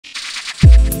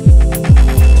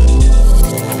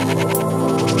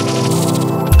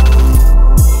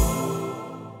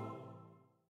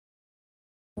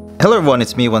Hello everyone,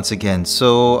 it's me once again.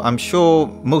 So I'm sure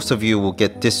most of you will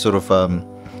get this sort of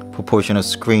proportional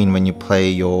screen when you play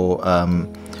your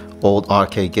old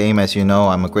arcade game. As you know,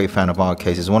 I'm a great fan of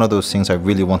arcades. It's one of those things I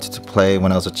really wanted to play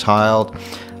when I was a child,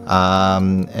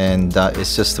 and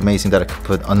it's just amazing that I could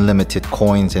put unlimited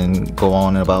coins and go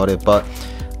on about it. But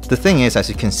the thing is, as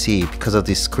you can see, because of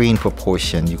the screen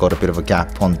proportion, you got a bit of a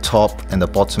gap on top and the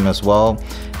bottom as well,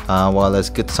 while there's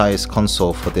good sized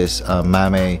console for this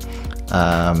MAME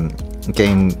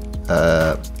game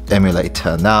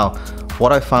emulator. Now,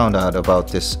 what I found out about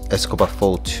this Escobar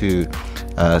Fold 2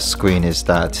 screen is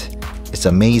that it's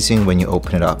amazing when you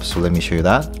open it up. So let me show you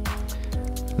that.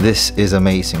 This is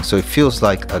amazing. So it feels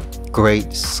like a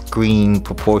great screen,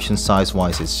 proportion size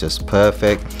wise, it's just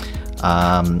perfect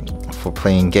for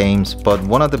playing games. But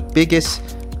one of the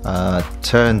biggest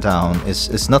turn down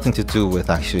is nothing to do with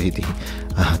actually the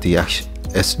actual,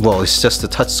 it's just the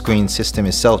touchscreen system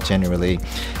itself generally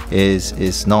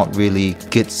is not really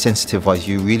good sensitive wise.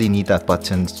 You really need that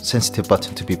sensitive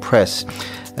button to be pressed.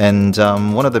 And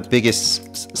one of the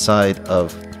biggest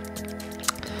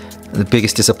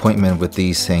disappointment with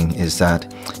these things is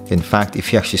that, in fact,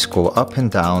 if you actually scroll up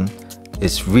and down,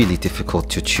 it's really difficult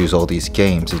to choose all these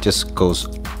games. It just goes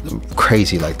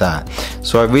crazy like that.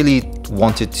 So I really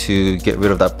wanted to get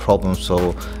rid of that problem.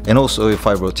 So, and also if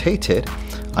I rotate it,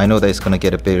 I know that it's going to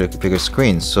get a bigger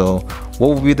screen. So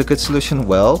what would be the good solution?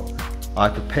 Well, I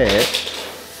prepared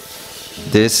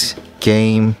this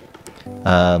game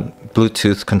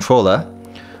Bluetooth controller,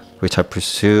 which I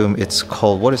presume it's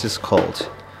called, what is this called?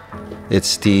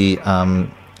 It's the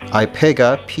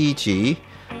iPega PG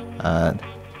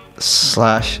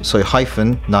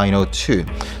 -902.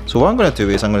 So what I'm going to do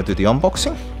is I'm going to do the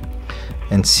unboxing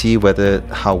and see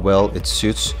how well it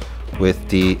suits with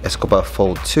the Escobar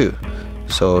Fold 2.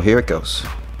 So here it goes.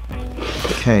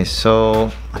 Okay,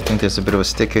 so I think there's a bit of a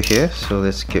sticker here, so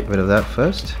let's get rid of that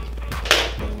first.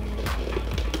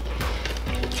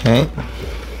 Okay,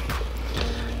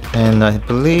 and I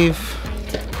believe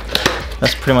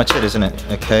that's pretty much it, isn't it?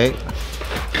 Okay,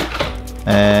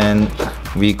 and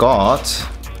we got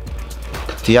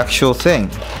the actual thing.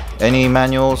 Any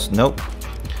manuals? Nope.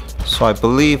 So I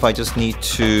believe I just need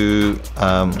to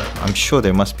I'm sure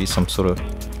there must be some sort of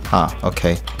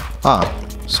okay.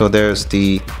 So there's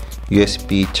the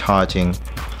USB charging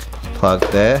plug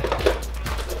there,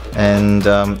 and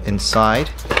inside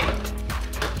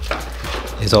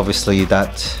is obviously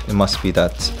it must be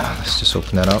that, let's just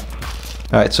open that up.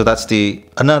 Alright, so that's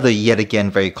another yet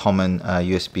again very common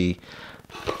USB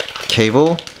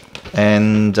cable,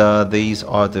 and these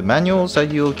are the manuals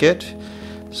that you'll get.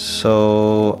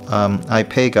 So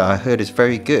iPega, I heard, is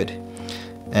very good,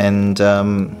 and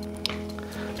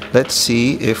let's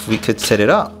see if we could set it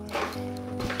up.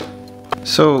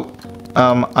 So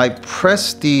I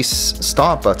pressed the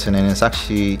start button, and it's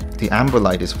actually the amber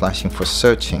light is flashing for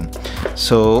searching.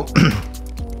 So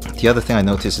the other thing I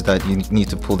noticed is that you need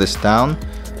to pull this down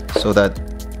so that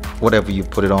whatever you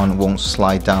put it on won't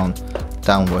slide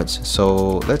downwards.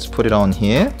 So let's put it on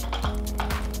here.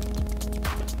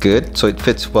 Good, so it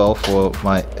fits well for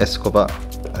my Escobar.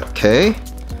 Okay,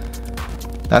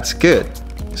 that's good.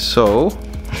 So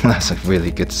that's a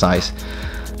really good size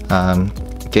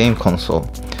game console.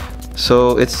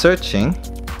 So it's searching.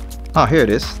 Here it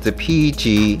is, the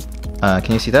PG,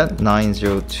 can you see that?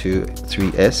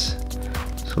 9023S.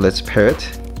 So let's pair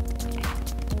it.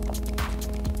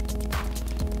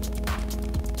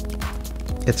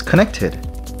 It's connected,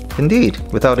 indeed,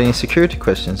 without any security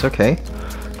questions. Okay,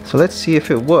 so let's see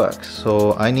if it works.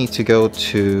 So I need to go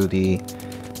to the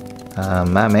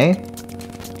MAME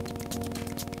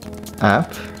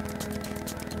app.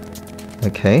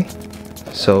 Okay,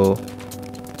 so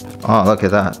look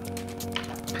at that.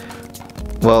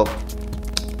 Well,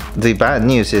 the bad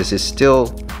news is it's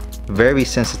still very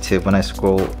sensitive when I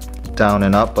scroll down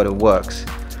and up, but it works.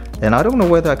 And I don't know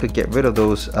whether I could get rid of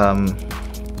those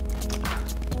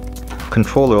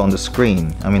controller on the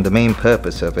screen. I mean, the main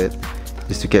purpose of it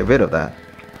is to get rid of that.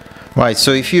 Right,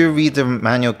 so if you read the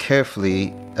manual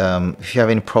carefully, if you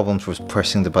have any problems with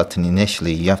pressing the button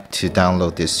initially, you have to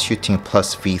download this Shooting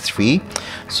Plus V3.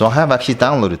 So I have actually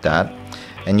downloaded that,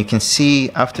 and you can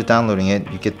see after downloading it,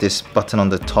 you get this button on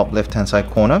the top left hand side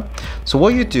corner. So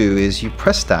what you do is you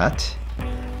press that,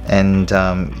 and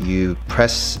I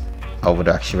would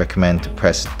actually recommend to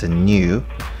press the new,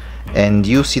 and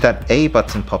you'll see that A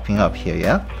button popping up here,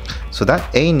 yeah? So that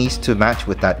A needs to match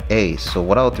with that A. So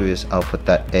what I'll do is I'll put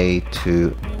that A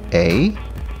to A.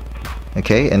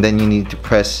 Okay, and then you need to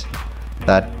press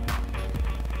that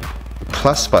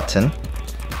plus button,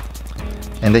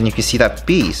 and then you can see that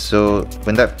B. So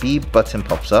when that B button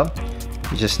pops up,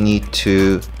 you just need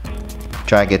to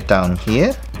drag it down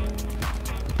here.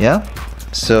 Yeah,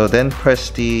 so then press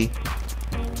the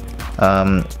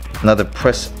another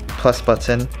press plus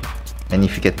button, and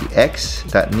if you get the X,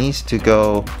 that needs to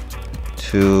go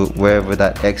to wherever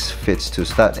that X fits to.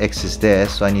 So that X is there,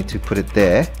 so I need to put it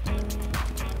there.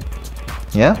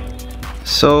 Yeah,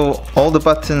 so all the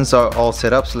buttons are all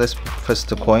set up, so let's press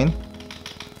the coin.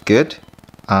 Good.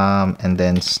 And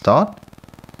then start,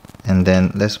 and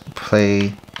then let's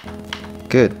play.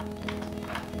 Good.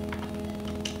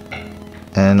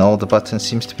 And all the buttons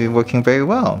seems to be working very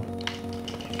well.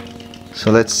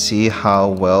 So let's see how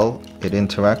well it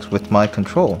interacts with my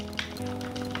control.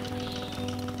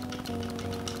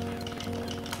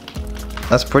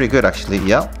 That's pretty good actually.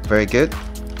 Yeah, very good.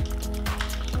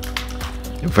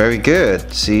 Very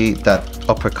good. See that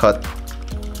uppercut,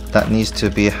 that needs to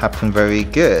be happen very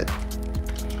good.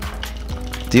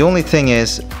 The only thing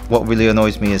is, what really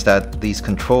annoys me is that these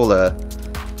controller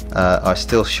are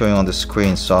still showing on the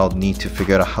screen, so I'll need to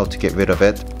figure out how to get rid of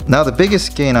it. Now the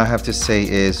biggest gain I have to say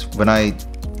is when I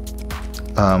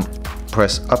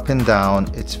press up and down,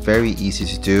 it's very easy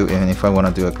to do, and if I want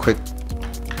to do a quick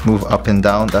move up and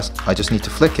down, I just need to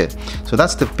flick it. So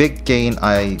that's the big gain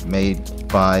I made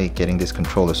by getting this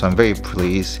controller, so I'm very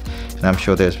pleased, and I'm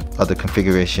sure there's other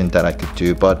configuration that I could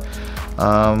do, but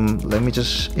let me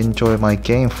just enjoy my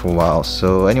game for a while.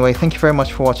 So anyway, thank you very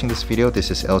much for watching this video.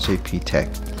 This is LJP Tech.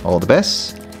 All the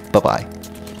best. Bye bye.